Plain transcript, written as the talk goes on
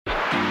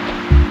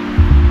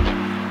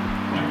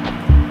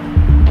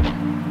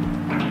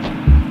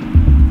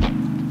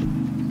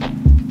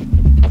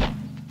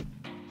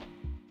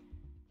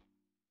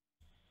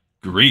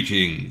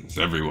Greetings,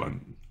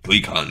 everyone.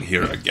 Gleekon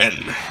here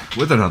again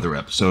with another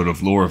episode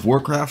of Lore of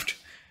Warcraft.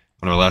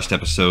 On our last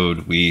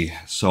episode, we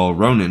saw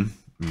Ronan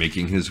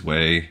making his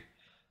way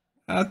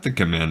at the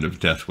command of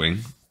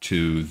Deathwing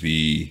to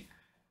the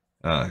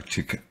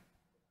Grimbatal,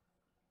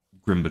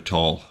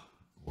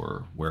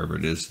 or wherever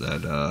it is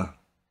that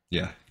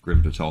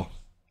Grimbatal.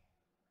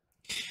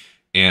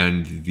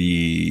 And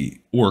the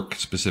orc,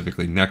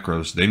 specifically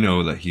Necros, they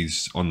know that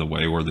he's on the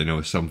way, or they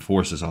know some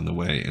force is on the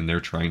way, and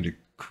they're trying to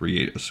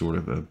create a sort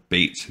of a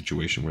bait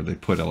situation where they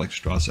put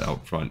Alexstrasza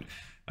out front.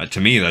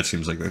 To me, that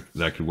seems like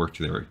that could work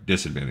to their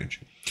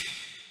disadvantage.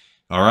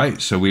 All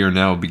right, so we are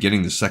now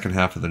beginning the second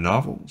half of the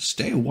novel.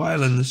 Stay a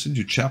while and listen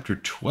to chapter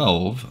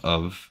 12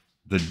 of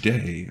The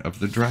Day of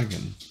the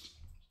Dragon.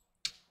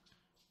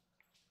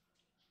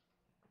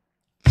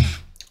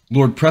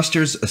 Lord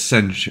Prester's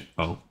ascension...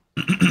 Oh.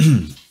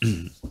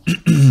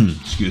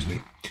 Excuse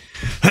me.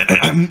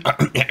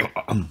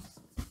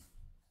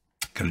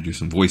 Gotta do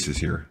some voices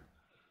here.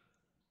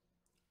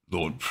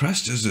 Lord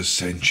Prester's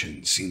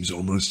ascension seems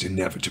almost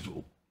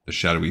inevitable. The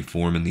shadowy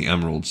form in the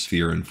emerald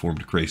sphere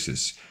informed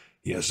Krasus.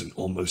 He has an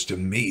almost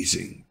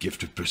amazing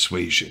gift of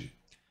persuasion.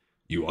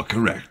 You are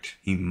correct.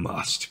 He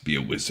must be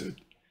a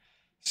wizard.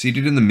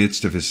 Seated in the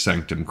midst of his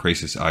sanctum,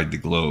 Krasus eyed the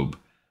globe.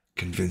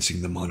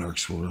 Convincing the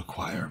monarchs will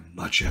require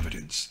much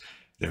evidence.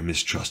 Their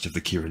mistrust of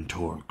the Kirin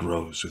Tor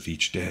grows with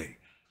each day,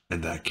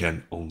 and that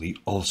can only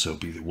also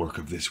be the work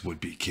of this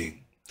would-be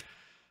king.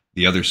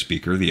 The other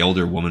speaker, the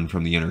elder woman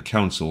from the inner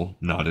council,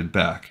 nodded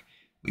back.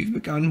 We've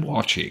begun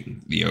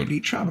watching. The only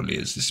trouble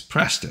is this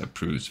Prester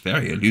proves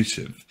very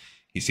elusive.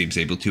 He seems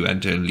able to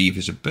enter and leave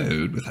his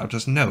abode without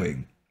us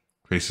knowing.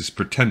 Krasus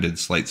pretended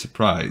slight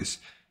surprise.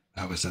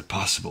 How is that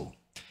possible?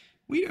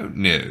 We don't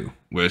know.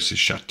 Worse's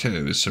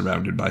chateau is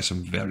surrounded by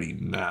some very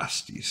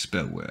nasty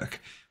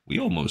spellwork. We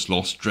almost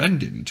lost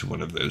Drendon to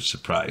one of those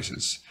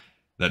surprises.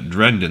 That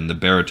Drendon, the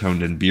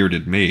baritoned and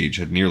bearded mage,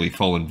 had nearly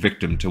fallen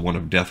victim to one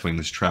of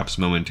Deathwing's traps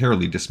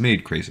momentarily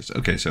dismayed Krasus.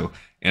 Okay, so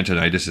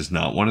Antonidas is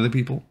not one of the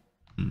people?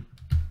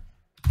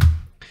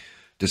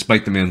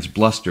 Despite the man's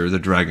bluster, the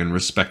dragon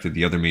respected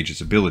the other mage's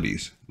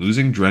abilities.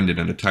 Losing Drendon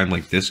at a time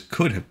like this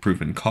could have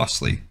proven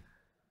costly.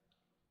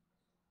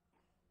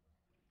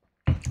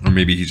 Or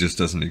maybe he just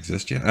doesn't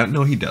exist yet.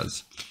 No, he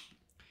does.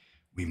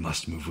 We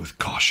must move with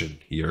caution,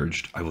 he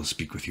urged. I will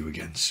speak with you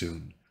again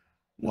soon.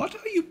 What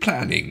are you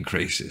planning,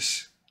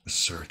 Krasus? A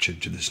search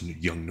into this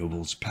young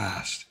noble's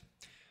past.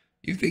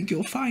 You think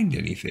you'll find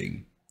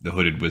anything? The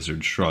hooded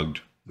wizard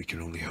shrugged. We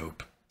can only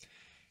hope.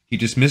 He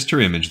dismissed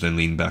her image, then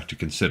leaned back to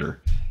consider.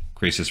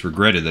 Krasus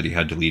regretted that he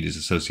had to lead his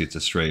associates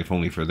astray, if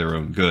only for their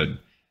own good.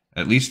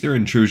 At least their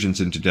intrusions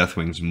into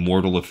Deathwing's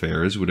mortal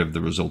affairs would have the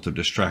result of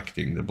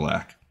distracting the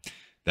Black.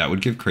 That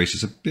would give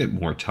Krasus a bit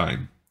more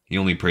time. He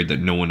only prayed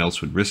that no one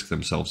else would risk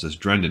themselves as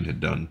Drendon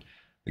had done.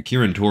 The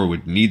Kirin Tor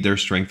would need their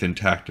strength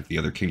intact if the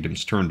other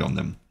kingdoms turned on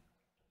them.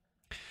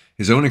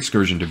 His own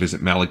excursion to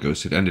visit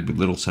Malygos had ended with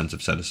little sense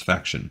of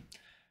satisfaction.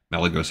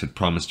 Malygos had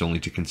promised only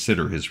to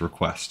consider his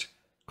request.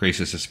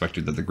 Krasus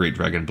suspected that the great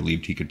dragon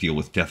believed he could deal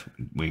with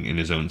Deathwing in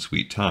his own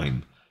sweet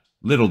time.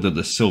 Little did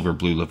the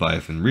silver-blue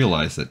Leviathan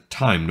realize that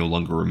time no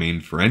longer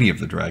remained for any of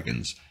the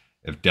dragons.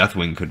 If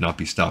Deathwing could not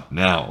be stopped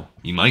now,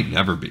 he might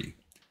never be.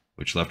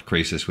 Which left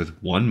Krasus with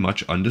one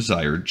much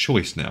undesired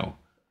choice now.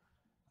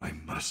 I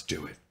must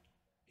do it.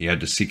 He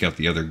had to seek out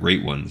the other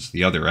great ones,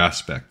 the other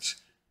aspects.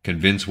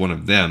 Convince one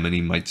of them, and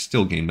he might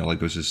still gain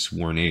Malygos'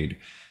 sworn aid.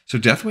 So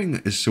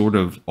Deathwing is sort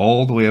of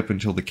all the way up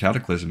until the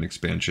Cataclysm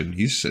expansion.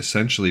 He's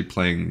essentially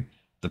playing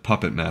the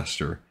Puppet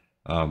Master,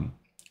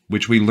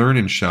 which we learn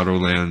in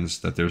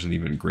Shadowlands that there's an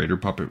even greater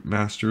Puppet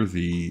Master,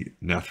 the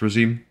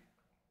Nathrazim.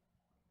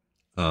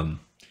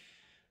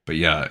 But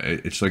yeah,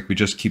 it's like we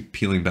just keep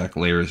peeling back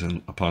layers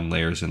upon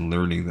layers and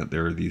learning that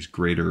there are these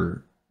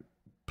greater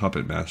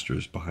puppet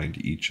masters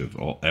behind each of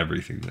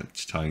everything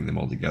that's tying them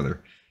all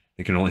together.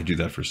 They can only do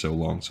that for so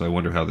long. So I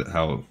wonder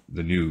how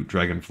the new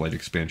Dragonflight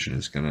expansion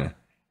is going to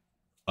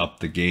up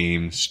the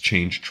games,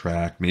 change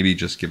track, maybe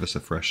just give us a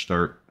fresh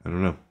start. I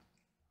don't know.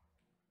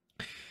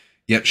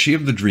 Yet she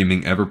of the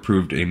Dreaming ever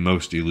proved a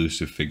most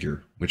elusive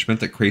figure, which meant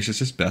that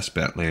Krasus' best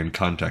bet lay in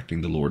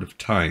contacting the Lord of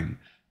Time,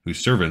 whose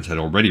servants had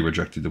already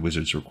rejected the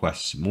wizard's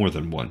requests more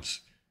than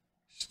once.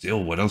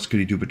 Still, what else could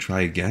he do but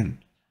try again?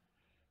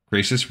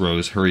 Krasus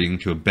rose, hurrying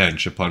to a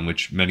bench upon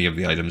which many of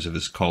the items of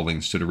his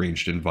calling stood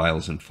arranged in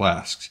vials and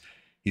flasks.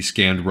 He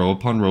scanned row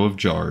upon row of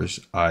jars,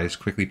 eyes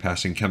quickly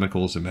passing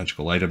chemicals and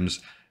magical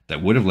items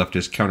that would have left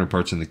his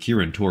counterparts in the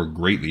Kirin Tor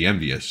greatly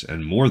envious,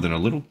 and more than a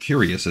little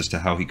curious as to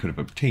how he could have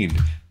obtained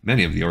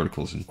many of the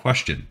articles in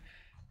question,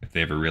 if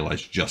they ever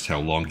realized just how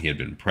long he had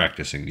been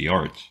practicing the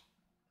arts.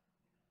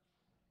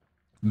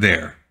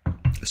 There,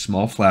 a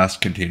small flask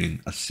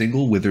containing a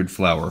single withered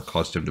flower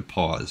caused him to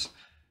pause.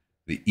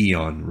 The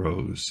Aeon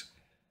Rose.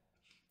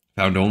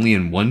 Found only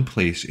in one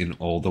place in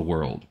all the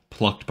world,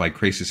 plucked by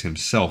Krasus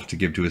himself to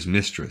give to his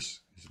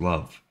mistress, his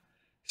love.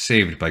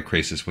 Saved by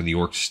Krasus when the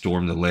orcs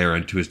stormed the lair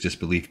and to his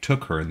disbelief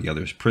took her and the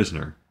others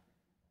prisoner.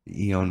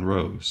 The Aeon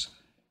Rose.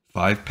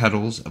 5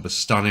 petals of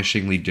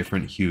astonishingly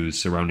different hues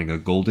surrounding a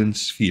golden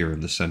sphere in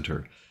the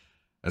center.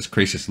 As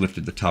Krasus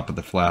lifted the top of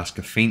the flask,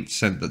 a faint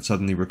scent that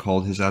suddenly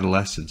recalled his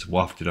adolescence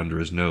wafted under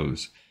his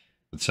nose.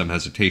 With some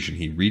hesitation,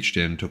 he reached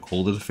in, took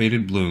hold of the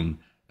faded bloom,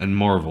 and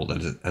marveled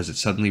as it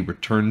suddenly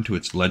returned to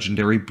its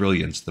legendary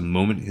brilliance the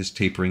moment his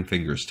tapering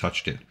fingers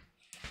touched it.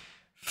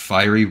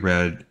 Fiery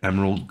red,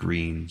 emerald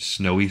green,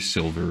 snowy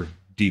silver,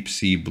 deep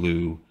sea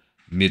blue,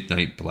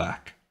 midnight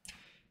black.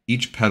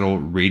 Each petal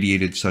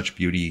radiated such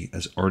beauty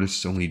as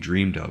artists only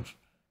dreamed of.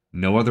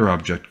 No other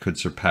object could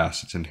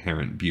surpass its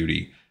inherent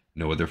beauty.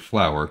 No other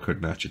flower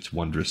could match its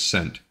wondrous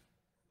scent.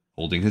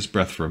 Holding his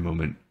breath for a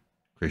moment,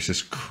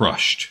 Krasus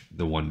crushed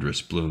the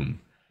wondrous bloom.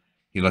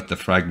 He let the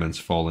fragments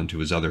fall into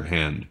his other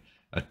hand.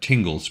 A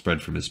tingle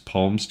spread from his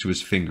palms to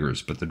his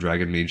fingers, but the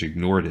dragon mage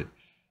ignored it.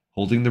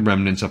 Holding the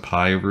remnants up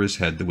high over his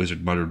head, the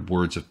wizard muttered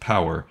words of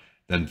power,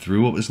 then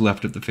threw what was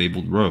left of the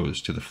fabled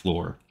rose to the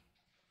floor.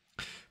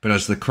 But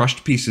as the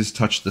crushed pieces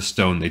touched the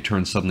stone, they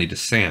turned suddenly to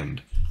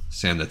sand.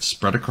 Sand that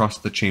spread across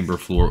the chamber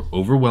floor,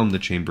 overwhelmed the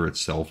chamber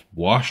itself,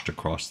 washed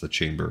across the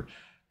chamber,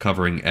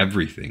 covering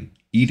everything,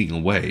 eating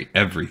away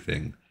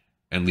everything,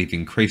 and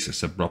leaving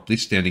Krasus abruptly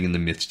standing in the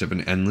midst of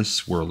an endless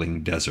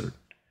swirling desert.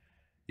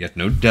 Yet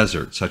no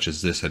desert such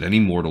as this had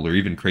any mortal, or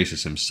even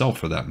Krasus himself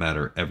for that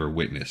matter, ever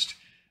witnessed.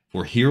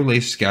 For here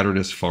lay scattered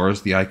as far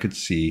as the eye could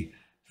see,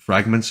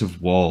 fragments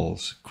of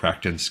walls,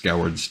 cracked and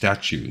scoured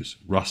statues,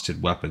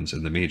 rusted weapons,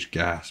 and the mage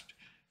gasped.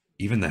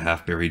 Even the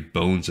half-buried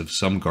bones of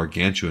some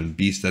gargantuan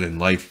beast that in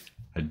life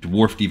had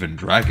dwarfed even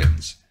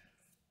dragons.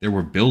 There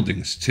were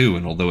buildings, too,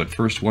 and although at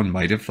first one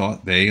might have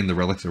thought they and the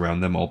relics around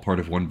them all part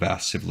of one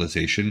vast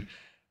civilization,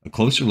 a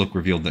closer look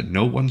revealed that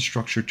no one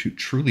structure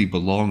truly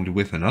belonged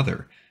with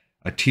another.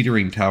 A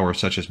teetering tower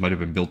such as might have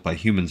been built by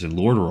humans in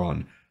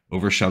Lordaeron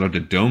overshadowed a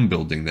dome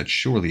building that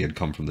surely had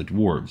come from the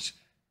dwarves.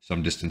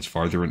 Some distance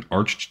farther, an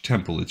arched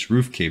temple, its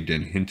roof caved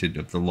in, hinted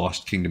of the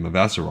lost kingdom of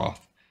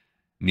Azeroth.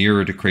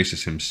 Nearer to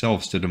Krasus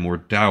himself stood a more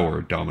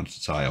dour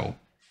domicile,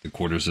 the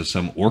quarters of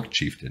some orc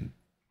chieftain.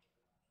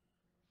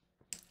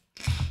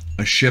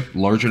 A ship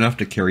large enough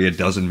to carry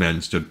 12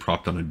 men stood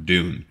propped on a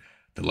dune,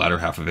 the latter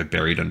half of it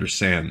buried under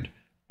sand.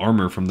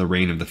 Armor from the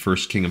reign of the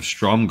first king of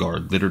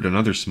Stromgarde littered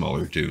another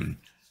smaller dune.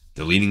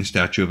 The leaning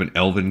statue of an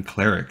elven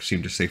cleric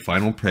seemed to say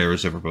final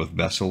prayers over both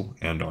vessel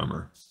and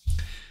armor.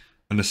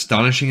 An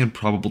astonishing and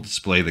probable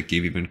display that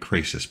gave even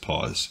Krasus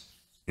pause.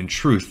 In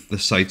truth, the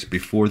sights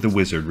before the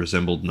wizard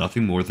resembled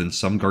nothing more than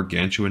some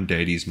gargantuan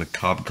deity's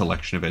macabre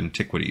collection of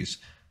antiquities,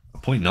 a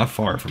point not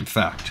far from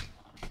fact.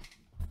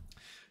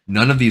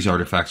 None of these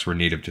artifacts were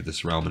native to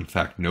this realm. In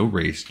fact, no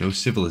race, no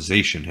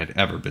civilization had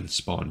ever been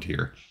spawned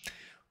here.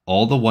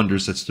 All the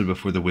wonders that stood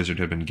before the wizard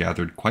had been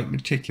gathered quite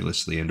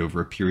meticulously and over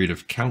a period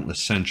of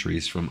countless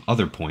centuries from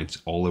other points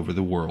all over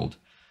the world.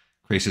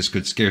 Krasus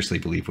could scarcely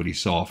believe what he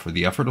saw, for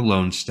the effort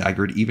alone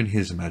staggered even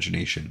his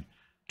imagination.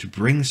 To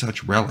bring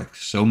such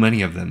relics, so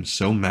many of them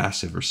so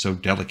massive or so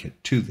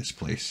delicate, to this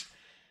place.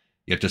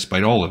 Yet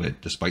despite all of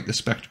it, despite the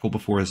spectacle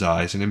before his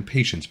eyes, an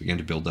impatience began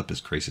to build up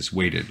as Krasus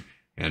waited,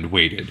 and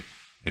waited,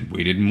 and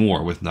waited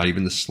more, with not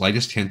even the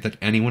slightest hint that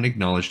anyone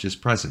acknowledged his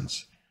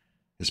presence.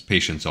 His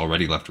patience,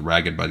 already left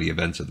ragged by the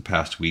events of the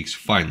past weeks,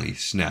 finally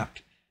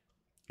snapped.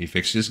 He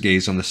fixed his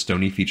gaze on the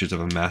stony features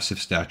of a massive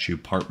statue,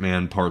 part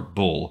man, part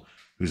bull,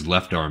 whose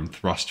left arm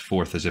thrust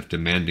forth as if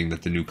demanding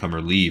that the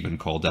newcomer leave, and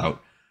called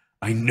out,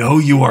 "I know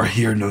you are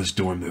here,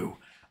 Nosdormu.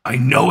 I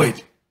know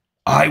it.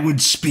 I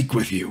would speak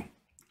with you."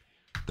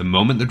 The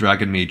moment the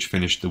dragon mage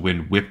finished, the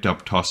wind whipped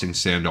up, tossing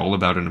sand all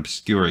about and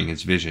obscuring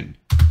his vision.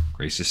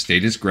 Krasus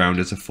stayed his ground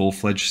as a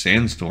full-fledged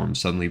sandstorm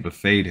suddenly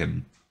buffeted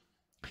him.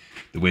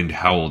 The wind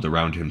howled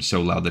around him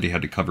so loud that he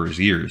had to cover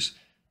his ears.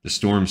 The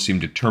storm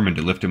seemed determined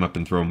to lift him up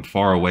and throw him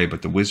far away,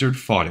 but the wizard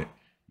fought it,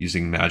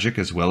 using magic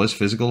as well as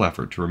physical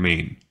effort to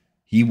remain.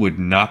 He would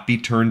not be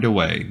turned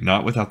away,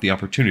 not without the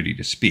opportunity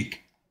to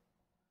speak.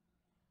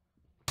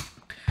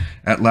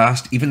 At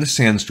last, even the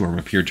sandstorm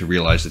appeared to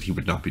realize that he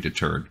would not be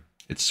deterred.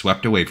 It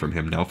swept away from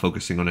him, now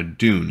focusing on a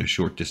dune a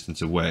short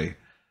distance away.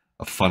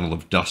 A funnel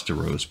of dust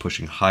arose,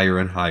 pushing higher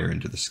and higher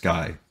into the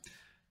sky.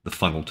 The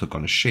funnel took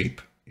on a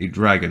shape, a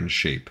dragon's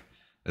shape.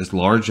 As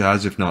large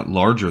as, if not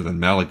larger than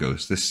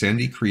Malagos, this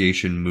sandy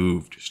creation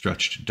moved,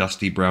 stretched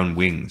dusty brown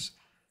wings.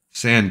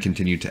 Sand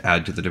continued to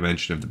add to the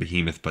dimension of the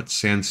behemoth, but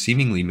sand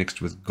seemingly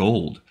mixed with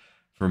gold,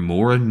 for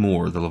more and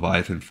more the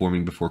Leviathan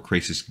forming before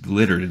Krasus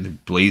glittered in the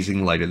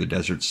blazing light of the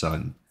desert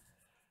sun.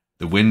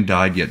 The wind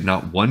died, yet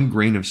not one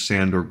grain of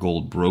sand or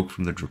gold broke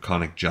from the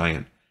draconic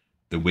giant.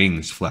 The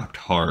wings flapped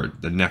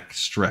hard, the neck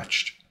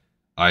stretched.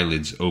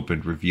 Eyelids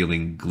opened,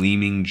 revealing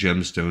gleaming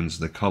gemstones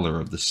the color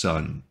of the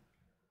sun.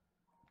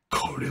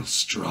 "Kryll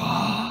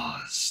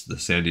straws," the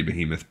sandy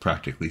behemoth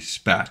practically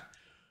spat.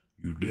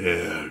 "You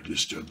dare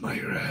disturb my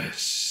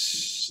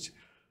rest.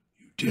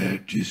 You dare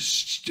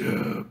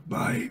disturb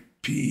my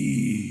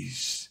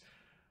peace.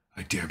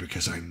 I dare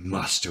because I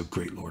must, O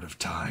great lord of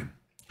time.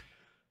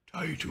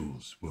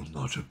 Titles will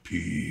not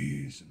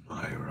appease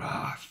my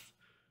wrath.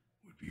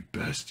 Would be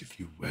best if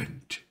you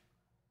went."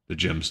 The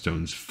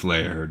gemstones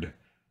flared.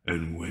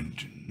 and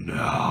went,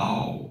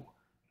 "Now.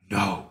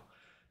 No,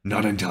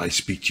 not until I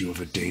speak to you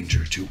of a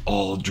danger to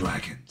all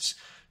dragons,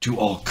 to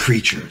all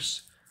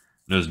creatures."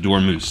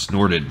 Nosdormu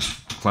snorted.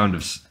 A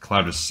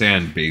cloud of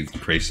sand bathed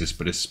Krasus,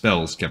 but his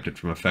spells kept it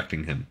from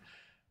affecting him.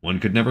 One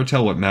could never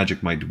tell what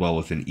magic might dwell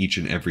within each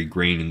and every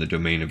grain in the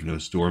domain of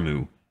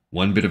Nosdormu.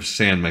 One bit of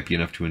sand might be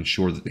enough to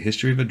ensure that the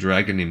history of a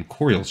dragon named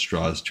Kryll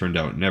turned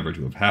out never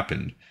to have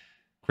happened.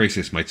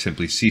 Krasus might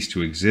simply cease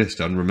to exist,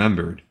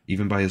 unremembered,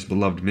 even by his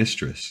beloved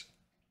mistress.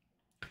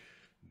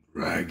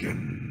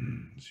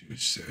 "Dragons, you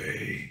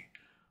say?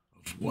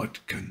 Of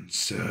what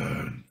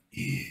concern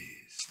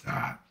is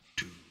that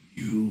to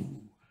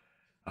you?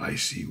 I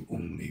see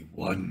only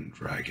one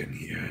dragon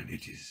here, and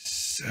it is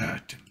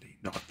certainly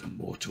not the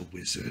mortal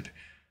wizard,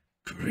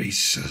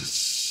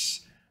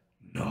 Krasus.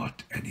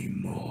 Not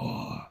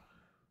anymore.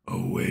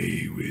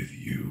 Away with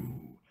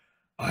you.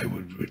 I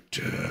would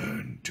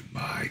return to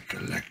my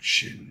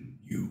collection.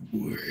 You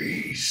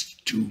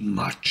waste too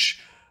much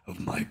of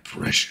my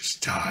precious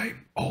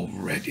time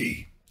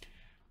already."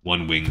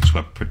 One wing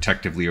swept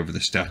protectively over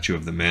the statue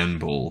of the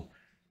man-bull.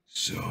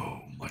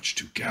 "So much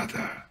to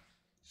gather.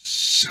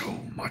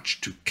 So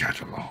much to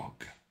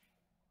catalog."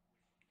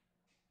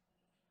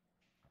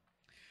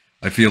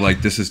 I feel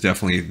like this is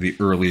definitely the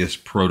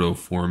earliest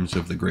proto-forms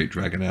of the Great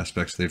Dragon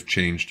aspects. They've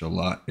changed a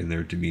lot in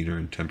their demeanor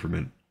and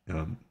temperament.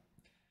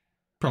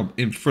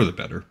 Probably for the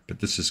better,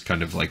 but this is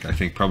kind of like, I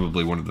think,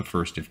 probably one of the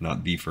first, if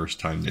not the first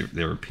time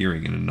they're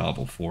appearing in a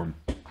novel form.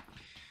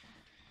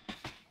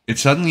 It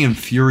suddenly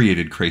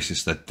infuriated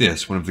Krasus that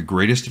this, one of the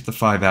greatest of the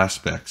five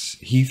aspects,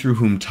 he through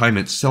whom time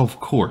itself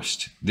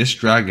coursed, this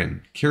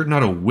dragon, cared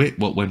not a whit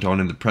what went on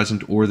in the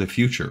present or the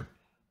future.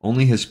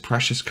 Only his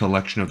precious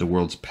collection of the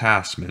world's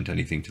past meant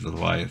anything to the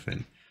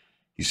Leviathan.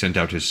 He sent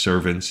out his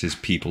servants, his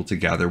people, to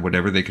gather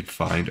whatever they could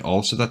find,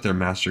 all so that their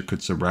master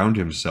could surround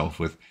himself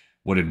with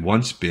what had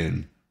once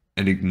been,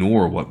 and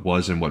ignore what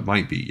was and what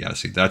might be. Yeah,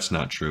 see, that's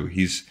not true.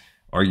 He's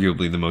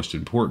arguably the most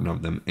important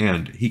of them,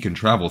 and he can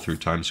travel through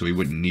time, so he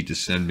wouldn't need to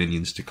send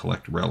minions to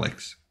collect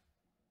relics.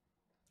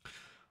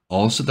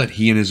 Also that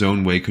he in his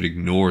own way could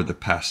ignore the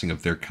passing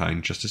of their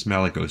kind, just as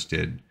Malygos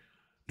did.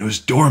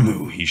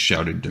 "Nosdormu!" he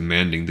shouted,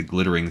 demanding the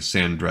glittering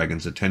sand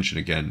dragon's attention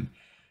again.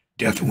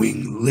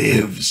 "Deathwing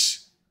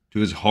lives!" To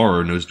his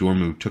horror,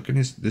 Nosdormu took in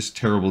this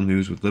terrible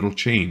news with little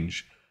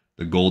change.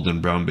 The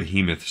golden-brown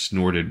behemoth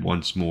snorted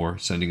once more,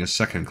 sending a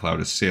second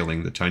cloud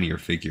assailing the tinier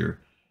figure.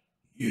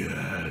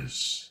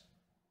 "Yes,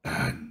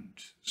 and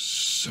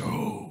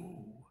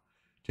so..."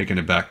 Taken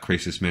aback,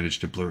 Krasus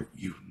managed to blurt,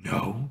 "You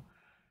know?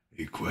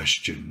 A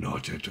question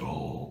not at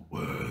all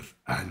worth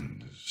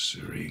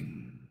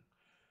answering.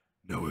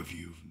 Now if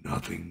you've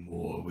nothing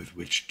more with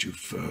which to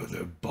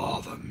further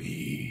bother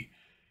me,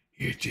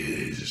 it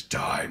is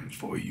time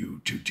for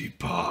you to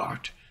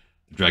depart."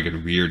 The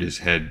dragon reared his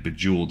head,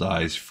 bejeweled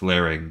eyes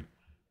flaring.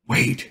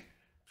 "Wait!"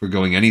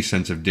 Forgoing any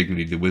sense of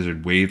dignity, the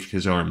wizard waved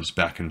his arms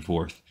back and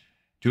forth.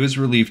 To his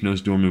relief,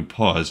 Nosdormu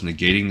paused,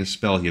 negating the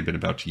spell he had been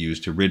about to use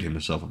to rid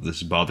himself of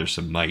this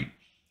bothersome mite.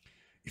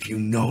 "If you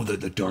know that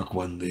the Dark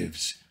One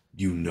lives,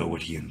 you know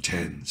what he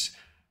intends.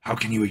 How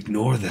can you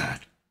ignore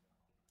that?"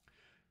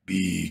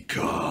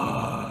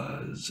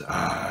 "Because,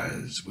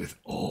 as with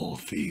all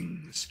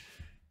things,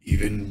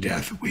 even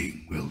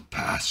Deathwing will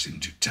pass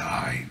into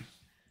time.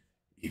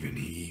 Even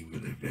he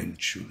will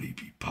eventually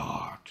be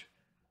part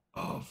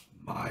of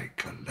my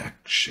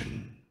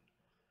collection.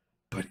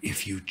 But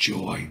if you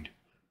join,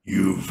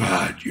 you've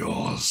had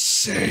your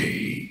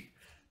say."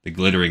 The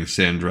glittering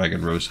sand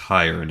dragon rose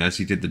higher, and as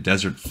he did, the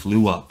desert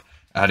flew up,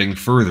 adding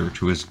further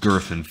to his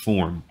girth and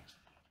form.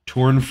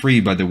 Torn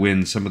free by the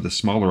wind, some of the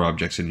smaller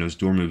objects in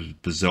Nosdormu's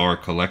bizarre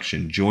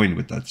collection joined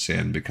with that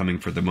sand, becoming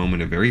for the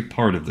moment a very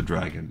part of the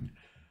dragon.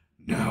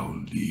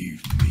 "Now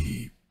leave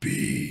me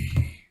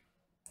be."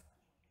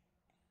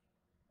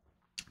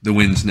 The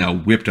winds now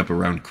whipped up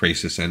around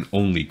Krasus, and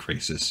only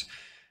Krasus.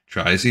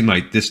 Try as he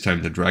might, this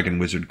time the dragon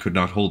wizard could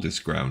not hold his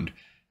ground.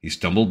 He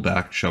stumbled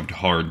back, shoved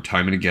hard,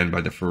 time and again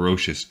by the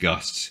ferocious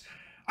gusts.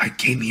 "I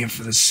came here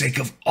for the sake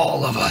of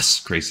all of us,"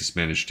 Krasus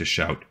managed to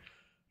shout.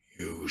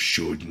 "You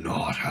should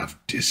not have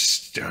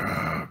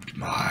disturbed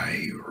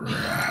my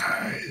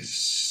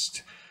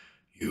rest.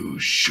 You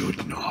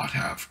should not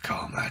have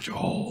come at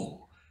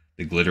all."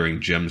 The glittering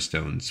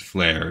gemstones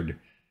flared.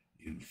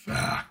 "In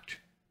fact,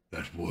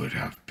 that would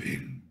have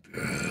been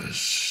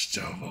best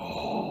of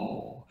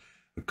all."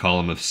 A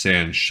column of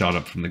sand shot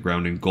up from the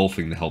ground,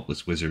 engulfing the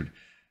helpless wizard.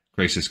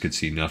 Krasus could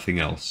see nothing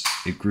else.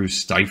 It grew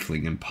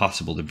stifling,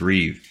 impossible to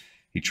breathe.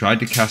 He tried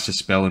to cast a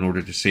spell in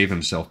order to save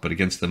himself, but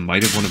against the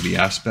might of one of the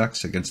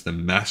aspects, against the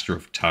master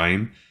of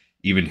time,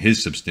 even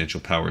his substantial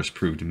powers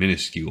proved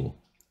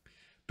minuscule.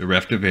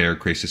 Bereft of air,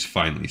 Krasus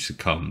finally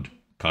succumbed.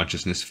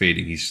 Consciousness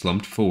fading, he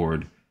slumped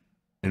forward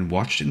and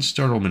watched in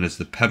startlement as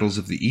the petals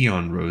of the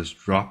Aeon Rose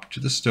dropped to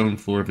the stone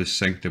floor of his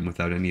sanctum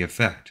without any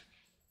effect.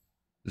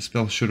 The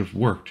spell should have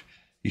worked.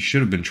 He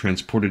should have been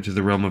transported to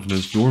the realm of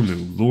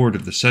Nosdormu, Lord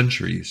of the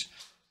Centuries.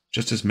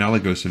 Just as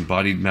Malygos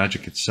embodied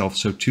magic itself,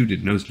 so too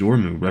did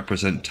Nosdormu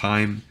represent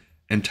time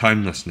and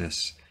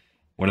timelessness.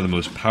 One of the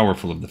most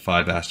powerful of the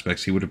 5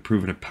 aspects, he would have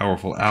proven a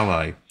powerful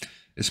ally,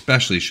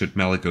 especially should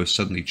Malygos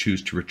suddenly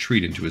choose to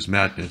retreat into his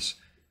madness.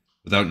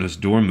 Without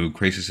Nosdormu,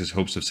 Krasus'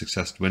 hopes of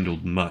success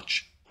dwindled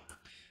much.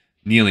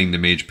 Kneeling, the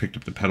mage picked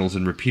up the petals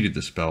and repeated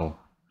the spell.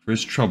 For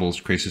his troubles,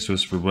 Krasus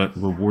was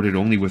rewarded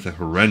only with a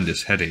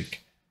horrendous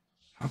headache.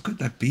 How could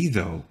that be,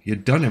 though? He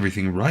had done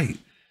everything right.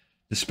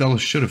 The spell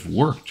should have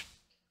worked.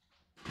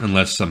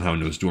 Unless somehow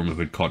Nosdormu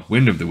had caught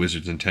wind of the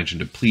wizard's intention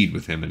to plead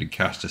with him and had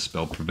cast a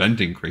spell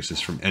preventing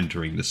Krasus from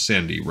entering the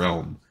Sandy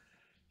Realm.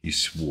 He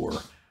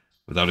swore.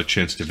 Without a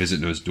chance to visit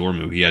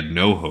Nosdormu, he had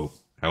no hope,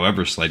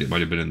 however slight it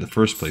might have been in the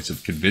first place,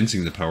 of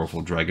convincing the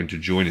powerful dragon to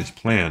join his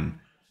plan.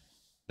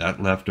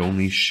 That left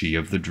only she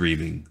of the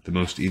dreaming, the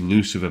most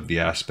elusive of the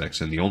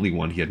aspects, and the only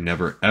one he had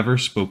never ever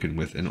spoken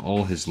with in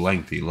all his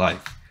lengthy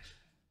life.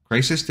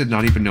 Krasus did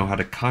not even know how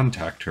to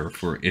contact her,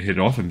 for it had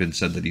often been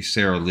said that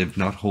Ysera lived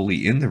not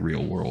wholly in the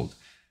real world,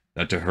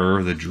 that to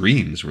her the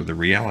dreams were the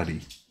reality.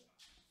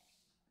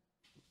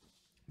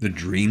 The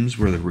dreams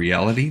were the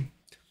reality?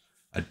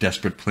 A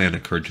desperate plan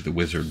occurred to the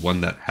wizard,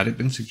 one that, had it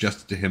been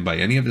suggested to him by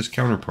any of his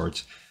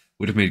counterparts,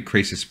 would have made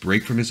Krasus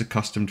break from his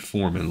accustomed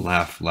form and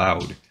laugh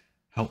loud.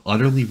 How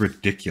utterly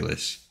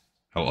ridiculous,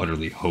 how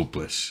utterly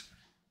hopeless.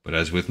 But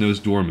as with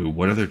Nosdormu,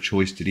 what other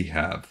choice did he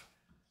have?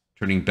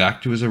 Turning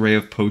back to his array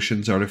of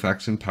potions,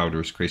 artifacts, and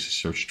powders, Krasus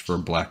searched for a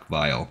black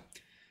vial.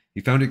 He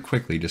found it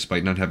quickly,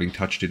 despite not having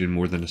touched it in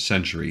more than a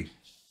century.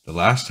 The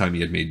last time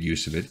he had made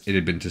use of it, it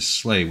had been to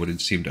slay what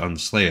had seemed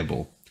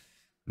unslayable.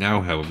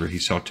 Now, however, he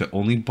sought to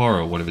only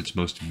borrow one of its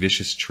most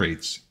vicious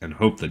traits, and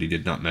hoped that he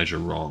did not measure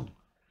wrong.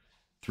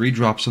 3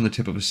 drops on the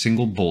tip of a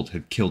single bolt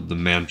had killed the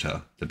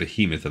Manta, the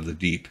behemoth of the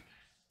deep.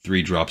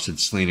 3 drops had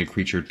slain a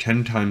creature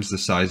 10 times the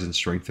size and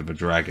strength of a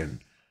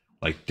dragon.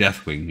 Like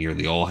Deathwing,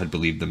 nearly all had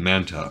believed the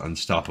Manta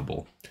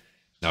unstoppable.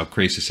 Now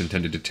Krasus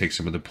intended to take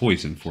some of the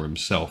poison for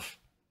himself.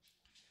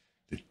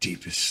 The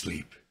deepest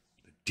sleep,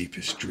 the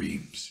deepest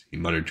dreams, he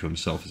muttered to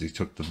himself as he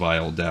took the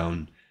vial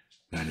down.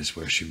 That is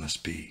where she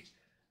must be.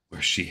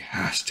 Where she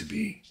has to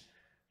be.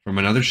 From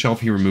another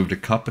shelf he removed a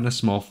cup and a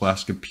small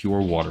flask of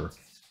pure water.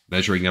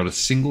 Measuring out a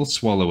single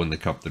swallow in the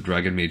cup, the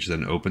dragon mage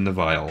then opened the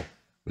vial.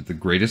 With the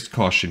greatest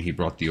caution he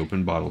brought the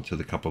open bottle to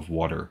the cup of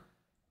water.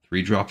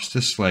 3 drops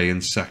to slay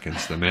in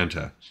seconds the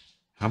Manta.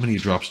 How many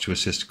drops to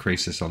assist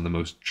Krasus on the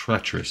most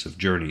treacherous of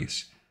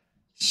journeys?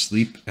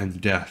 Sleep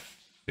and death.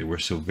 They were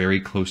so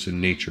very close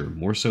in nature,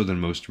 more so than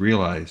most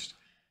realized.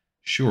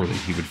 Surely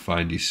he would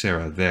find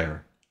Ysera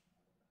there.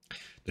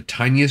 The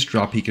tiniest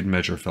drop he could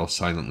measure fell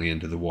silently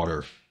into the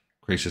water.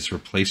 Krasus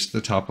replaced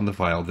the top on the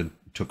vial, then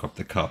took up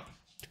the cup.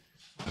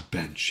 A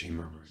bench, he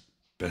murmured.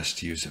 Best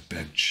to use a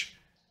bench.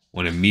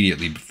 One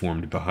immediately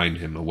formed behind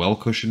him, a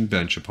well-cushioned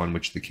bench upon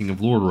which the King of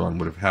Lordaeron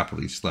would have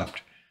happily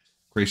slept.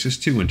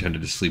 Krasus, too,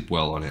 intended to sleep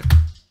well on it.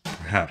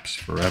 Perhaps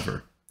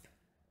forever.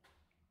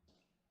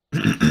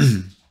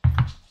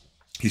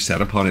 He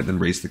sat upon it, then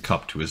raised the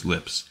cup to his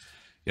lips.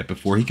 Yet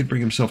before he could bring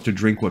himself to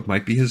drink what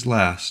might be his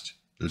last,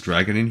 the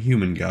dragon in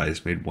human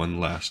guise made one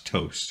last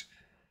toast.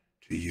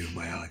 To you,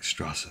 my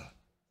Alexstrasza.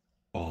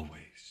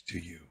 Always to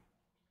you.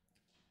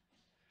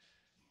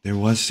 There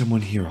was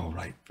someone here, all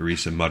right,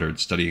 Vereesa muttered,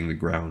 studying the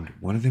ground.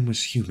 One of them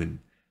was human.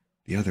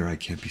 The other I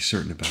can't be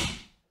certain about.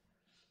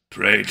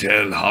 Pray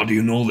tell, how do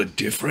you know the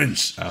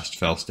difference? Asked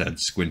Falstad,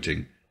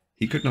 squinting.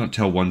 He could not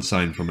tell one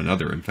sign from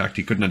another. In fact,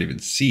 he could not even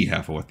see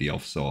half of what the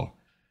elf saw.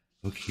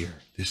 Look here,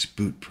 this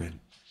boot print.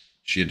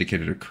 She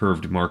indicated a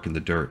curved mark in the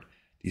dirt.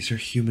 These are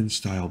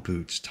human-style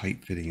boots,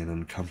 tight-fitting and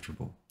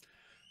uncomfortable.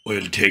 I'll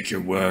take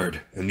your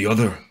word. And the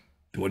other?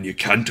 The one you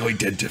can't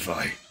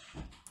identify?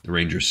 The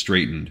ranger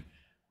straightened.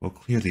 Well,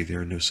 clearly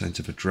there are no signs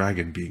of a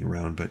dragon being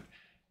around, but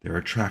there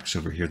are tracks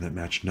over here that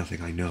match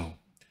nothing I know.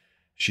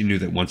 She knew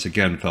that once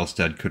again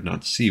Falstad could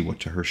not see what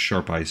to her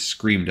sharp eyes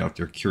screamed out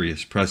their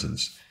curious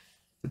presence.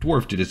 The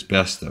dwarf did his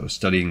best, though,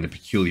 studying the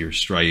peculiar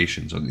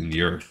striations in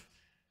the earth.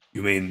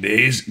 You mean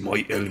these,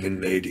 my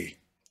elven lady?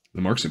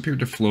 The marks appeared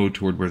to flow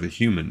toward where the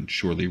human,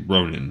 surely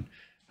Ronan,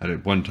 had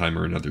at one time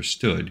or another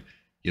stood,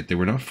 yet they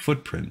were not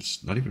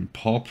footprints, not even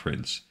paw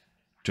prints.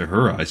 To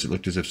her eyes, it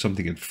looked as if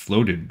something had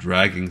floated,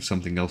 dragging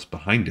something else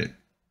behind it.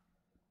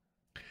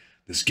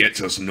 This gets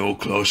us no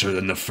closer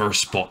than the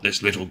first spot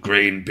this little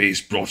green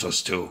beast brought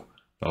us to.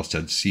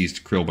 Falstad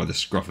seized Kryll by the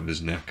scruff of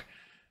his neck.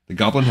 The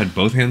goblin had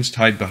both hands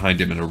tied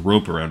behind him and a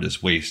rope around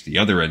his waist, the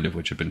other end of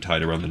which had been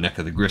tied around the neck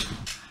of the griffin.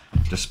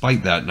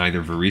 Despite that,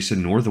 neither Vereesa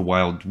nor the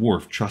wild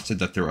dwarf trusted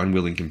that their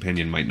unwilling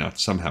companion might not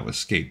somehow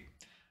escape.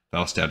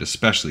 Falstad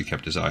especially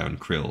kept his eye on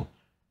Kryll.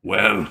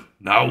 Well,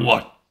 now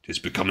what? 'Tis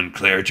becoming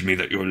clear to me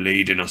that you're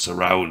leading us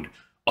around.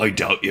 I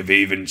doubt you've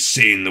even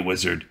seen the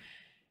wizard.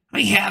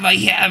 I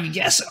have,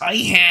 yes, I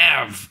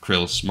have.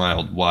 Kryll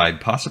smiled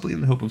wide, possibly in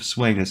the hope of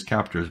swaying his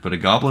captors, but a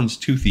goblin's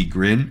toothy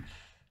grin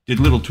did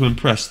little to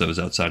impress those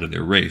outside of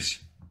their race.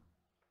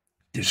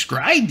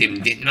 Described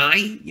him, didn't I?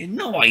 You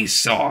know I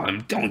saw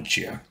him, don't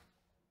you?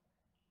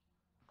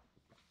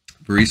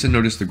 Vereesa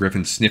noticed the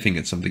griffin sniffing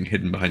at something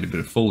hidden behind a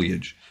bit of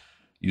foliage.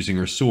 Using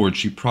her sword,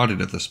 she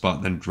prodded at the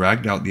spot, then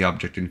dragged out the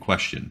object in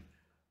question.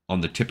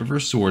 On the tip of her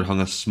sword hung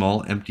a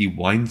small empty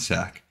wine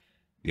sack.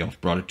 The elf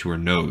brought it to her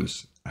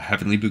nose. A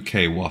heavenly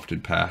bouquet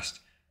wafted past.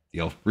 The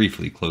elf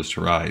briefly closed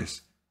her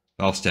eyes.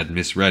 Falstad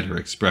misread her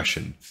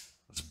expression.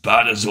 As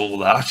bad as all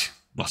that?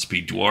 Must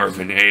be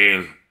dwarven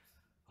ale.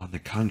 On the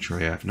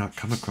contrary, I have not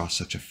come across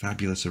such a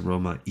fabulous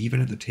aroma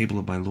even at the table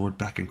of my lord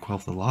back in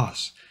Quelf the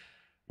Lost.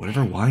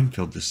 Whatever wine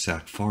filled this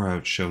sack far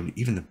outshone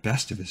even the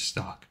best of his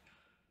stock.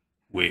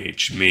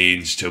 Which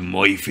means, to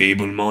my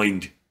feeble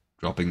mind...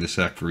 Dropping the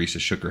sack, Vereesa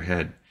shook her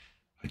head.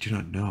 I do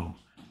not know,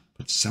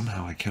 but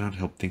somehow I cannot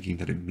help thinking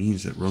that it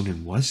means that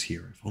Ronan was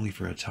here, if only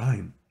for a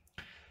time.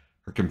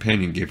 Her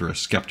companion gave her a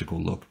skeptical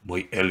look.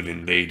 My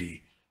elven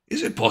lady,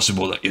 is it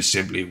possible that you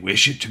simply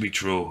wish it to be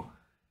true?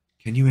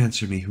 Can you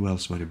answer me who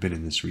else might have been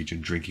in this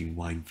region drinking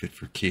wine fit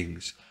for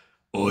kings?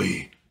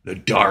 I, the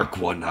Dark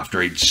One,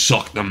 after he'd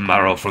sucked the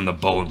marrow from the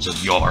bones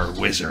of your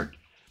wizard.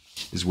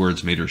 His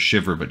words made her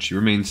shiver, but she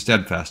remained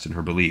steadfast in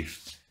her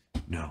belief.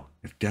 No,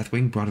 if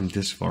Deathwing brought him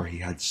this far, he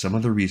had some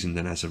other reason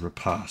than as a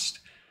repast.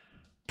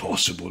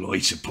 Possible, I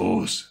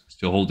suppose.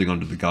 Still holding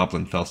onto the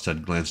goblin,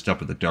 Falstad glanced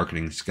up at the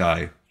darkening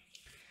sky.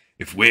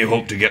 If we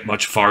hope to get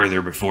much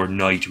farther before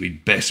night,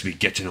 we'd best be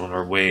getting on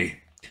our way.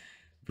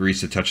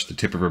 Vereesa touched the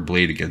tip of her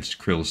blade against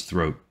Kryll's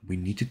throat. We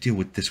need to deal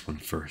with this one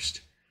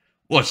first.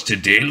 What's to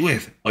deal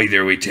with?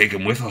 Either we take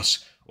him with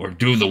us, or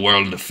do the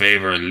world a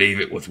favour and leave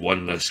it with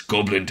one less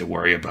goblin to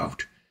worry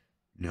about.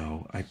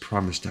 No, I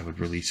promised I would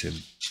release him.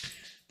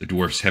 The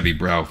dwarf's heavy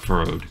brow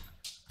furrowed.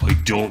 I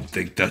don't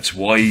think that's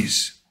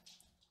wise.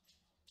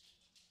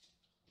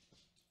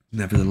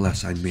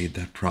 Nevertheless, I made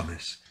that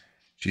promise.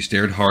 She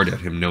stared hard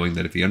at him, knowing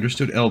that if he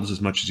understood elves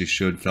as much as he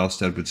should,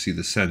 Falstad would see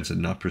the sense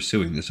in not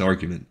pursuing this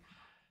argument.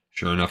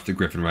 Sure enough, the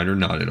Griffin Rider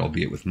nodded,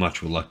 albeit with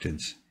much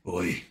reluctance.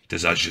 Aye,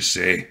 'tis as you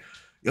say.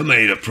 You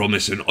made a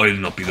promise, and I'll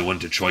not be the one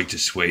to try to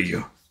sway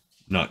you.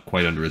 Not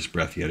quite under his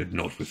breath, he added.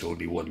 Not with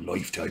only one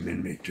lifetime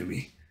in it to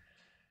me.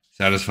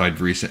 Satisfied,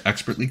 Vereesa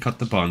expertly cut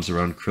the bonds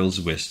around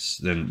Kryll's wrists,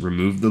 then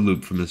removed the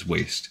loop from his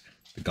waist.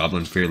 The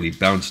goblin fairly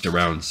bounced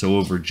around, so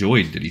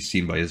overjoyed did he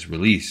seem by his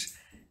release.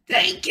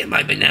 Thank you,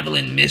 my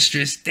benevolent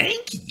mistress.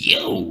 Thank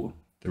you.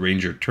 The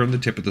ranger turned the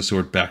tip of the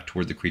sword back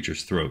toward the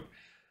creature's throat.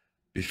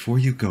 Before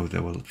you go,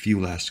 though, a few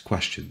last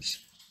questions.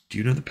 Do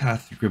you know the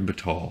path to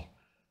Grimbatal?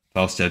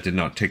 Falstad did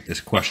not take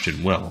this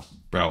question well.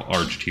 Brow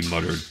arched, he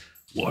muttered.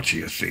 What are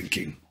you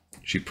thinking?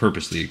 She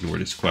purposely ignored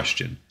his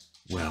question.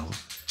 Well,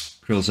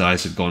 Kryll's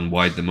eyes had gone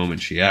wide the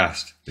moment she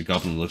asked. The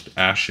goblin looked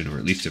ashen, or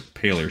at least a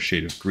paler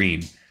shade of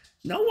green.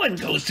 No one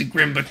goes to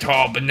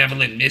Grimbatal,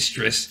 benevolent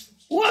mistress.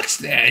 What's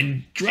that?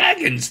 And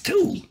dragons,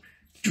 too.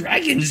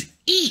 Dragons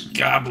eat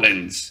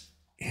goblins.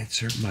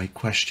 Answer my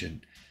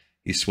question.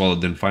 He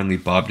swallowed, then finally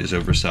bobbed his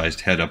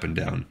oversized head up and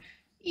down.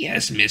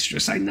 Yes,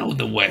 mistress, I know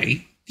the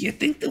way. Do you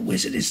think the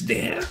wizard is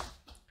there?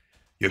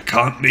 You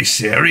can't be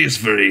serious,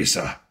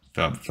 Vereesa.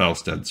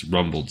 Falstad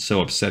rumbled,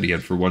 so upset he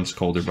had for once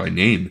called her by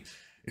name.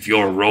 If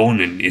your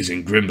Ronan is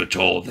in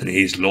Grimbatal, then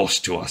he's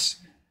lost to us.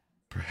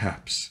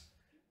 Perhaps.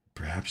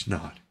 Perhaps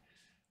not.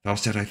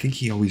 Falstad, I think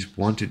he always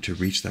wanted to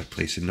reach that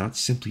place and not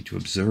simply to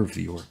observe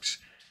the orcs.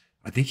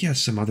 I think he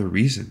has some other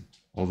reason,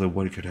 although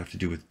what it could have to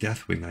do with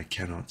Deathwing I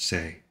cannot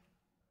say.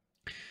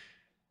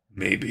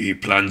 Maybe he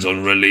plans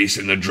on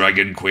releasing the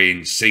Dragon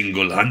Queen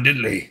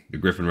single-handedly. The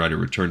Griffin Rider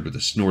returned with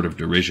a snort of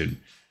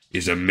derision.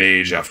 He's a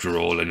mage after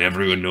all, and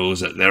everyone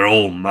knows that they're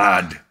all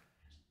mad.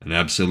 An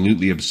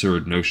absolutely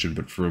absurd notion,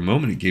 but for a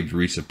moment it gave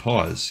Vereesa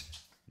pause.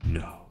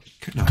 No, it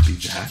could not be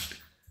that.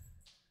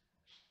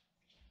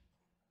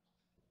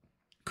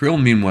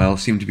 Kryll, meanwhile,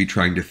 seemed to be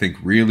trying to think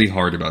really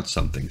hard about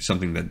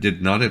something that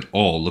did not at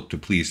all look to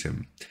please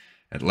him.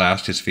 At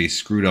last, his face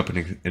screwed up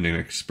in an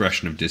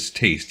expression of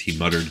distaste. He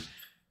muttered,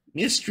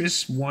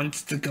 Mistress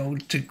wants to go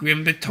to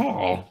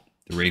Grimbatal.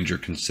 The ranger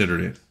considered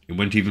it. It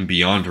went even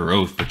beyond her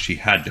oath, but she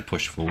had to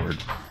push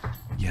forward.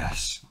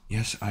 Yes,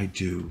 I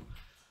do.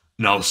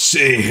 Now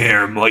see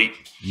here, mate.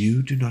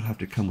 You do not have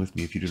to come with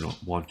me if you do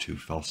not want to,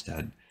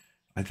 Falstad.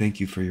 I thank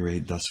you for your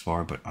aid thus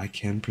far, but I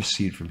can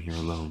proceed from here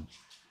alone.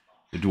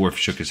 The dwarf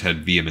shook his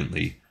head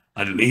vehemently.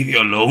 And leave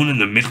you alone in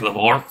the middle of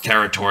orc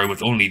territory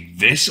with only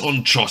this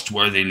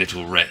untrustworthy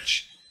little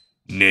wretch?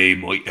 Nay,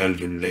 my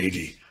elven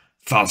lady,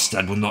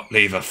 Falstad will not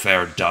leave a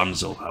fair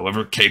damsel,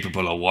 however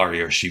capable a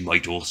warrior she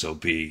might also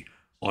be,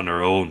 on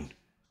her own.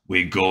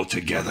 We go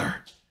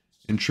together.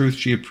 In truth,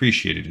 she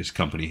appreciated his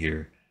company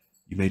here.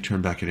 You may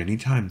turn back at any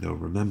time, though,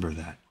 remember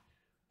that.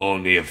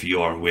 Only if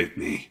you are with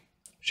me.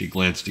 She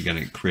glanced again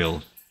at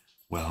Kryll.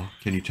 Well,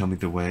 can you tell me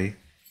the way?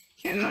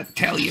 Cannot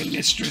tell you,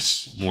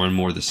 mistress. More and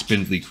more the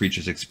spindly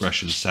creature's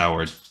expression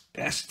soured.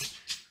 Best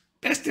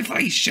if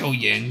I show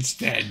you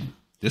instead.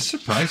 This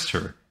surprised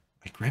her.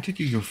 I granted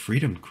you your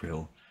freedom,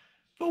 Kryll.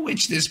 For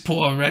which this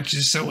poor wretch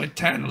is so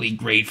eternally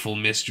grateful,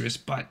 mistress,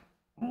 but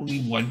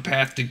only one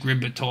path to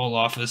Grimbatal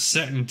offers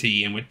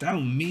certainty, and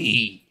without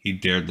me... He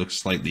dared look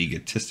slightly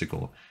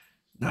egotistical.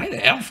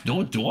 Neither elf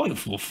nor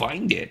dwarf will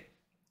find it.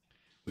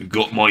 We've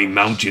got my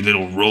mounted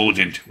little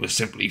rodent. We'll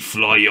simply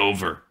fly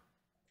over.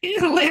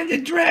 In a land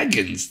of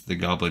dragons. The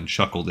goblin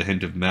chuckled, a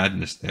hint of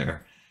madness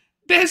there.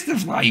 Best to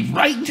fly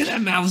right into their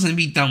mouths and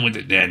be done with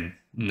it then.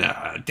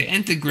 Nah, to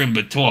enter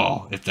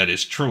Grimbatal, if that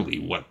is truly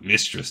what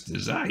Mistress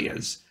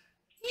desires,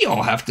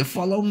 you'll have to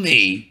follow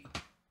me.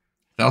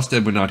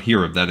 Falstad would not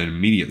hear of that and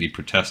immediately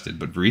protested,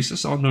 but Vereesa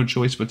saw no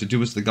choice but to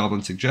do as the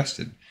goblin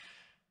suggested.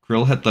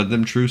 Kryll had led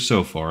them true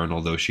so far, and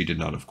although she did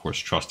not of course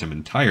trust him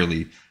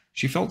entirely,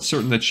 she felt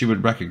certain that she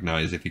would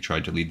recognize if he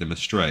tried to lead them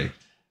astray.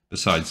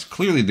 Besides,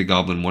 clearly the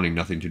goblin wanting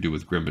nothing to do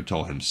with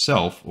Grimbatal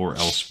himself, or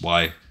else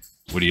why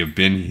would he have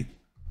been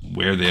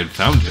where they had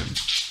found him?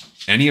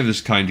 Any of this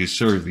kind who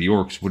served the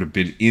orcs would have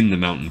been in the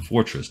mountain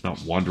fortress,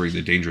 not wandering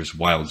the dangerous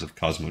wilds of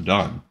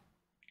Cosmodan.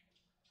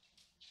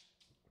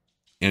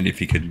 And if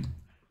he could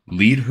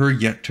lead her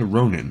yet to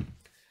Ronin.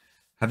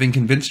 Having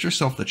convinced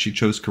herself that she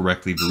chose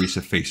correctly,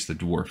 Vereesa faced the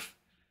dwarf.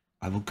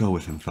 I will go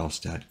with him,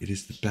 Falstad. It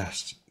is the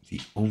best,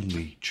 the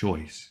only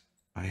choice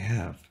I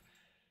have.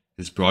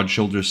 His broad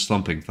shoulders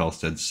slumping,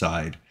 Falstad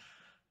sighed.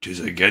 'Tis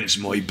against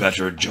my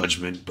better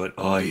judgment, but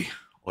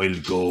I'll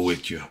go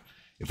with you.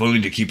 If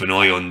only to keep an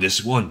eye on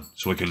this one,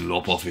 so I can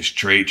lop off his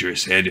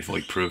traitorous head if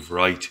I prove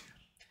right.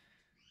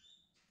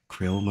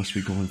 Kryll, must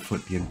we go on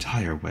foot the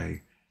entire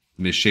way?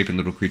 The misshapen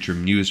little creature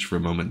mused for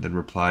a moment, then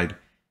replied,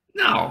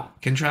 No,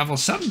 can travel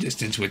some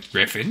distance with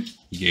Griffin.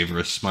 He gave her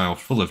a smile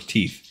full of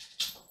teeth.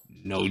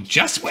 Know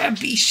just where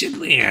beasts should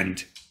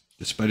land.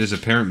 Despite his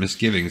apparent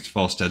misgivings,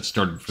 Falstad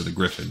started for the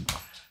griffin.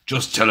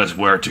 Just tell us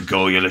where to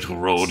go, you little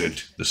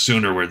rodent. The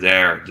sooner we're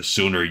there, the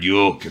sooner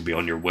you can be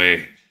on your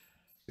way.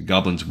 The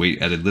goblin's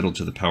weight added little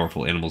to the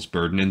powerful animal's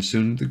burden, and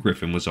soon the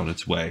griffin was on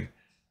its way.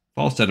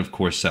 Falstad, of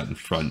course, sat in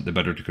front, the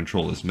better to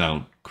control his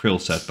mount. Kryll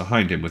sat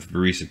behind him, with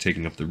Vereesa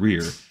taking up the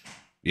rear.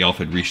 The elf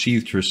had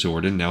resheathed her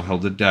sword and now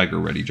held a dagger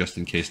ready just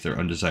in case their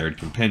undesired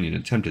companion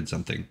attempted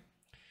something.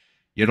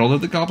 Yet although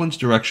the goblin's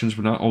directions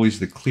were not always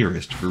the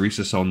clearest,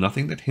 Vereesa saw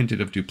nothing that hinted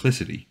of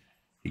duplicity.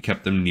 He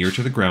kept them near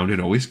to the ground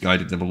and always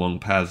guided them along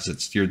paths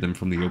that steered them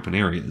from the open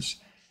areas.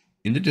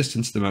 In the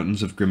distance, the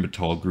mountains of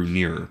Grimbatal grew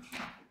nearer.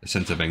 A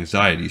sense of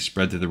anxiety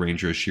spread through the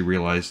ranger as she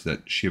realized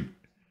that she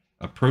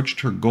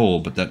approached her goal,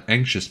 but that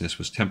anxiousness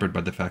was tempered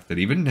by the fact that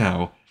even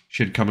now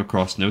she had come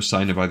across no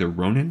sign of either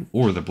Ronin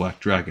or the Black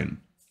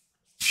Dragon.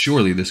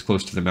 Surely, this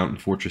close to the mountain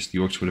fortress, the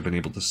orcs would have been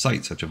able to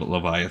sight such a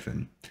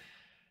leviathan.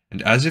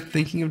 And as if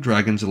thinking of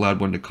dragons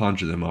allowed one to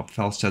conjure them up,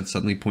 Falstad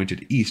suddenly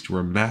pointed east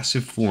where a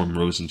massive form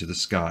rose into the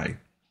sky.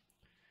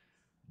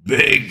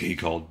 Big, he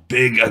called.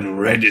 Big and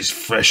red as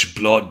fresh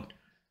blood.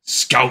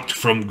 Scout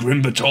from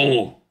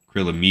Grimbatal.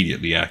 Kryll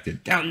immediately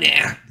acted. Down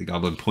there. The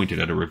goblin pointed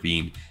at a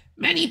ravine.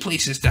 Many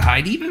places to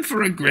hide, even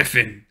for a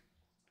griffin.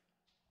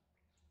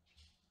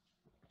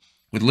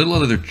 With little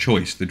other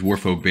choice, the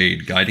dwarf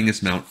obeyed, guiding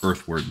his mount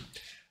earthward.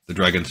 The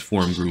dragon's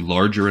form grew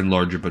larger and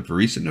larger, but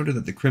Vereesa noted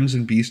that the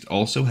crimson beast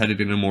also headed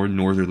in a more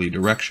northerly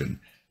direction,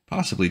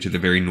 possibly to the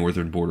very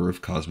northern border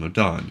of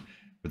Cosmodan,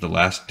 where the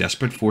last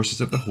desperate forces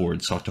of the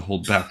Horde sought to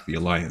hold back the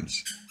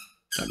Alliance.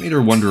 That made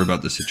her wonder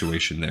about the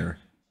situation there.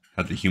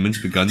 Had the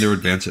humans begun their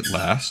advance at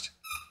last?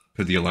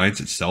 Could the Alliance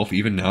itself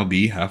even now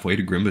be halfway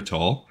to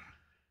Grimbatal?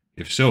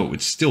 If so, it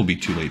would still be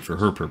too late for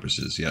her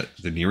purposes, yet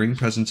the nearing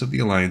presence of the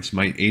Alliance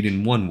might aid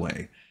in one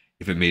way,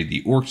 if it made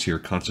the orcs here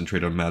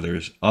concentrate on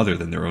matters other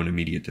than their own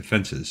immediate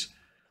defenses.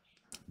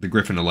 The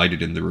griffin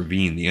alighted in the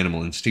ravine, the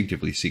animal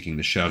instinctively seeking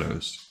the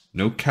shadows.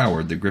 No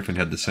coward, the griffin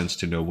had the sense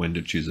to know when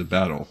to choose a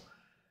battle.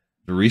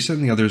 Vereesa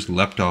and the others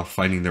leapt off,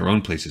 finding their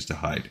own places to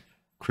hide.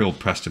 Kryll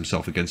pressed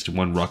himself against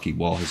one rocky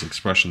wall, his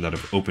expression that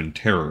of open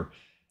terror.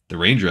 The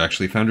ranger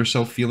actually found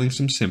herself feeling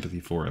some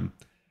sympathy for him.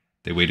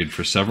 They waited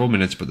for several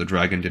minutes, but the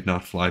dragon did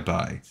not fly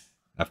by.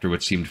 After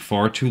what seemed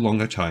far too long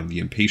a time, the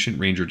impatient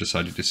ranger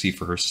decided to see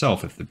for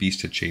herself if the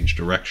beast had changed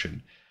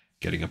direction.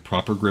 Getting a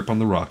proper grip on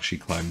the rock, she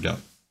climbed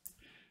up.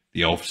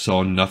 The elf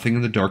saw nothing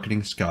in the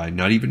darkening sky,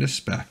 not even a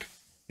speck.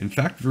 In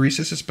fact,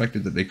 Vereesa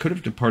suspected that they could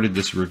have departed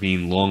this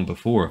ravine long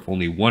before if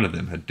only one of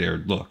them had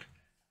dared look.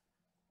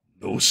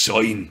 No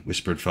sign,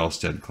 whispered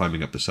Falstad,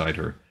 climbing up beside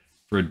her.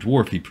 For a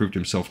dwarf, he proved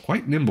himself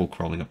quite nimble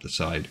crawling up the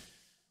side.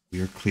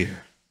 We are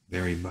clear,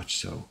 very much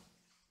so.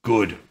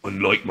 Good.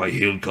 Unlike my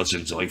hill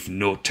cousins, I've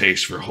no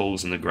taste for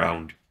holes in the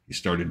ground. He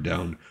started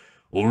down.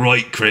 All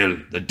right,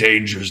 Kryll, the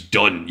danger's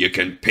done. You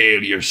can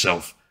pale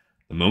yourself.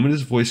 The moment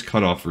his voice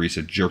cut off,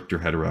 Vereesa jerked her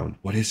head around.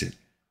 What is it?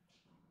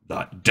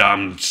 That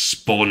damned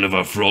spawn of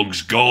a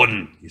frog's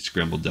gone. He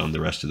scrambled down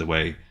the rest of the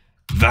way.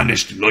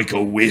 Vanished like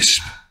a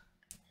wisp.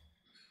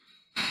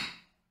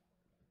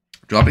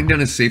 Dropping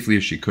down as safely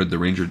as she could, the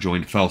ranger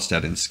joined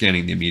Falstad in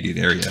scanning the immediate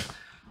area.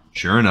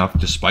 Sure enough,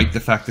 despite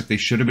the fact that they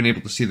should have been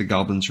able to see the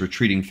goblin's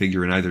retreating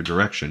figure in either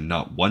direction,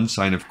 not one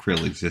sign of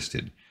Kryll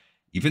existed.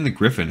 Even the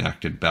griffin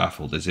acted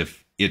baffled, as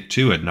if it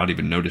too had not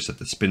even noticed that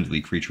the spindly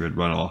creature had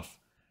run off.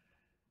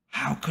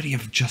 How could he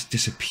have just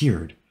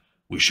disappeared?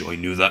 Wish I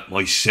knew that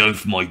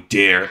myself, my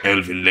dear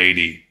elven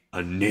lady.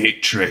 A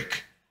neat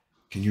trick.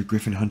 Can your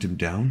griffin hunt him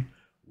down?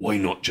 Why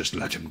not just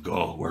let him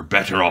go? We're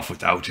better off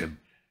without him.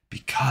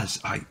 Because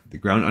The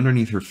ground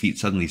underneath her feet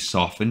suddenly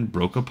softened,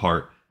 broke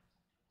apart.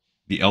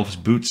 The elf's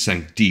boots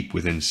sank deep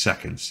within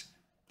seconds.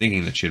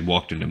 Thinking that she had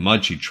walked into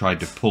mud, she tried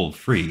to pull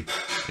free.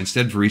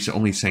 Instead, Vereesa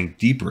only sank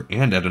deeper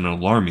and at an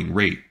alarming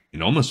rate.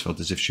 It almost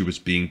felt as if she was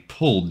being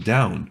pulled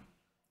down.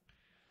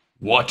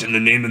 What in the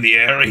name of the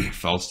Airy?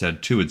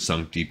 Falstad too had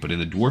sunk deep, but in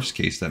the dwarf's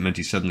case, that meant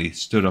he suddenly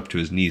stood up to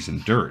his knees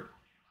in dirt.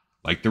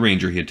 Like the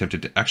ranger, he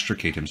attempted to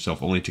extricate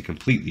himself, only to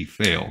completely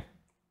fail.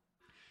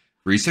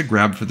 Vereesa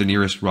grabbed for the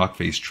nearest rock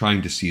face,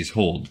 trying to seize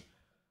hold.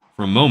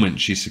 For a moment,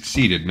 she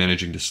succeeded,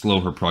 managing to slow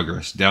her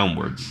progress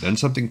downward. Then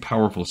something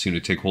powerful seemed to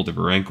take hold of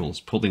her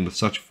ankles, pulling with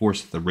such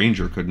force that the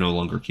ranger could no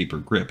longer keep her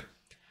grip.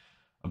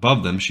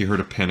 Above them, she heard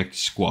a panicked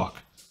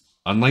squawk.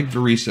 Unlike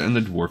Vereesa and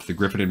the dwarf, the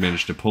griffin had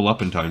managed to pull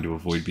up in time to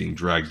avoid being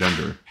dragged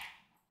under.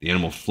 The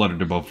animal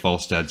fluttered above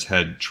Falstad's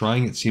head,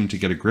 trying, it seemed, to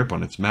get a grip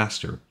on its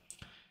master.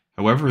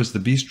 However, as the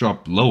beast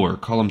dropped lower,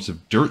 columns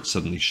of dirt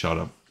suddenly shot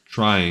up,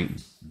 trying,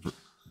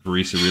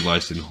 Vereesa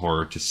realized in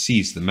horror, to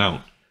seize the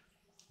mount.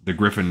 The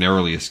griffin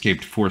narrowly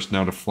escaped, forced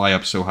now to fly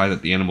up so high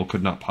that the animal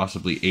could not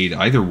possibly aid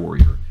either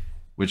warrior,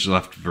 which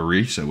left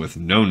Vereesa with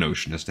no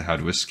notion as to how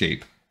to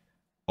escape.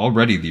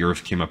 Already the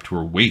earth came up to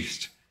her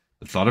waist.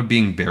 The thought of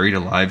being buried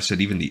alive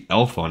set even the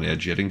elf on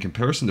edge, yet in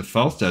comparison to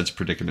Falstad's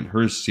predicament,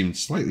 hers seemed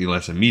slightly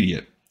less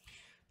immediate.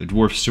 The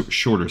dwarf's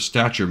shorter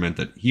stature meant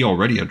that he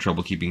already had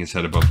trouble keeping his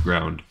head above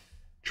ground.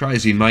 Try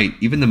as he might,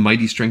 even the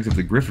mighty strength of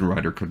the griffin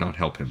rider could not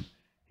help him.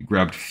 He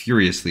grabbed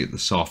furiously at the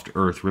soft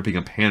earth, ripping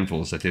up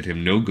handfuls that did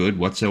him no good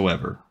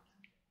whatsoever.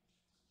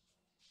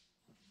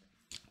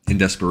 In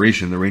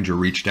desperation, the ranger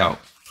reached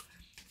out.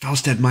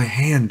 "Falstad, my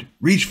hand!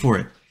 Reach for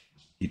it!"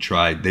 He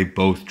tried. They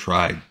both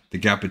tried. The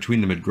gap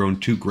between them had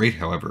grown too great,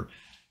 however.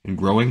 In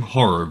growing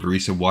horror,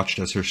 Vereesa watched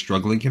as her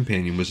struggling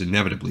companion was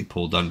inevitably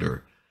pulled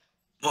under.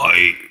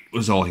 "I,"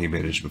 was all he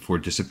managed before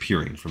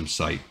disappearing from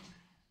sight.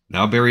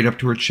 Now buried up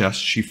to her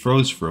chest, she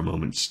froze for a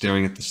moment,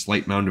 staring at the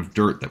slight mound of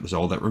dirt that was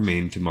all that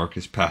remained to mark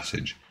his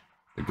passage.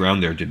 The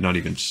ground there did not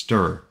even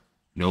stir.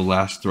 No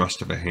last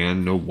thrust of a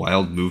hand, no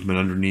wild movement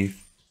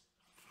underneath.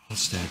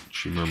 "Falstad,"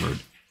 she murmured.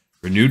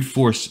 Renewed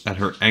force at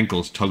her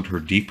ankles tugged her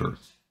deeper.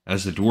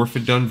 As the dwarf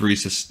had done,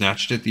 Vereesa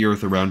snatched at the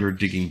earth around her,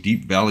 digging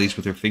deep valleys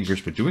with her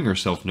fingers, but doing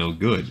herself no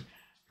good.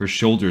 Her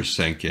shoulders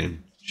sank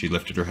in. She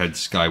lifted her head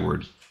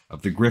skyward.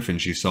 Of the griffin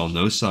she saw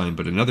no sign,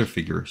 but another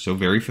figure, so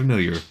very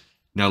familiar,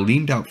 now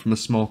leaned out from a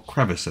small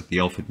crevice that the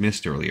elf had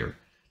missed earlier.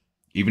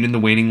 Even in the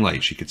waning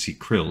light, she could see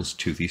Kryll's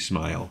toothy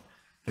smile.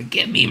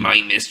 "Forgive me, my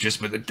mistress,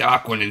 but the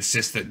Dark One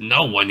insists that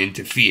no one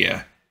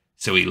interfere.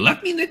 So he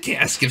left me the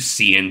task of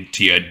seeing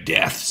to your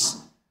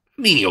deaths.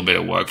 A menial bit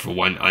of work for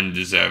one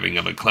undeserving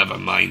of a clever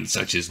mind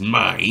such as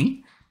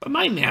mine, but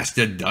my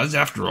master does,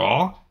 after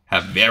all,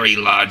 have very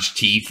large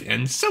teeth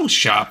and so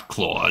sharp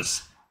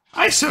claws.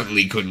 I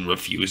certainly couldn't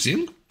refuse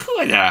him,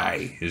 could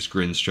I?" His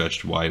grin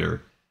stretched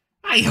wider.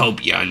 "I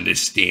hope you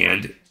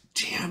understand.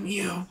 Damn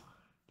you."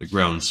 The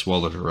ground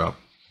swallowed her up.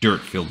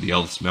 Dirt filled the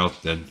elf's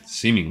mouth, then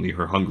seemingly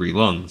her hungry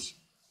lungs.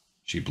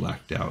 She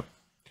blacked out.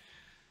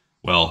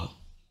 Well,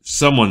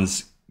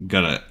 someone's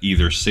gonna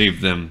either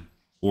save them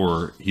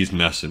or he's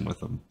messing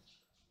with them.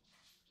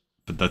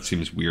 But that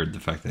seems weird, the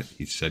fact that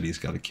he said he's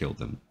got to kill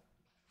them.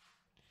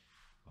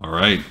 All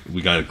right,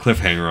 we got a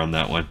cliffhanger on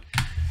that one.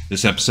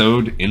 This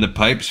episode, In the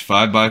Pipes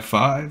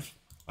 5x5.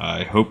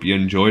 I hope you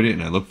enjoyed it,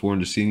 and I look forward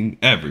to seeing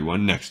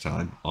everyone next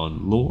time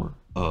on Lore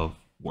of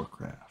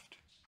Warcraft.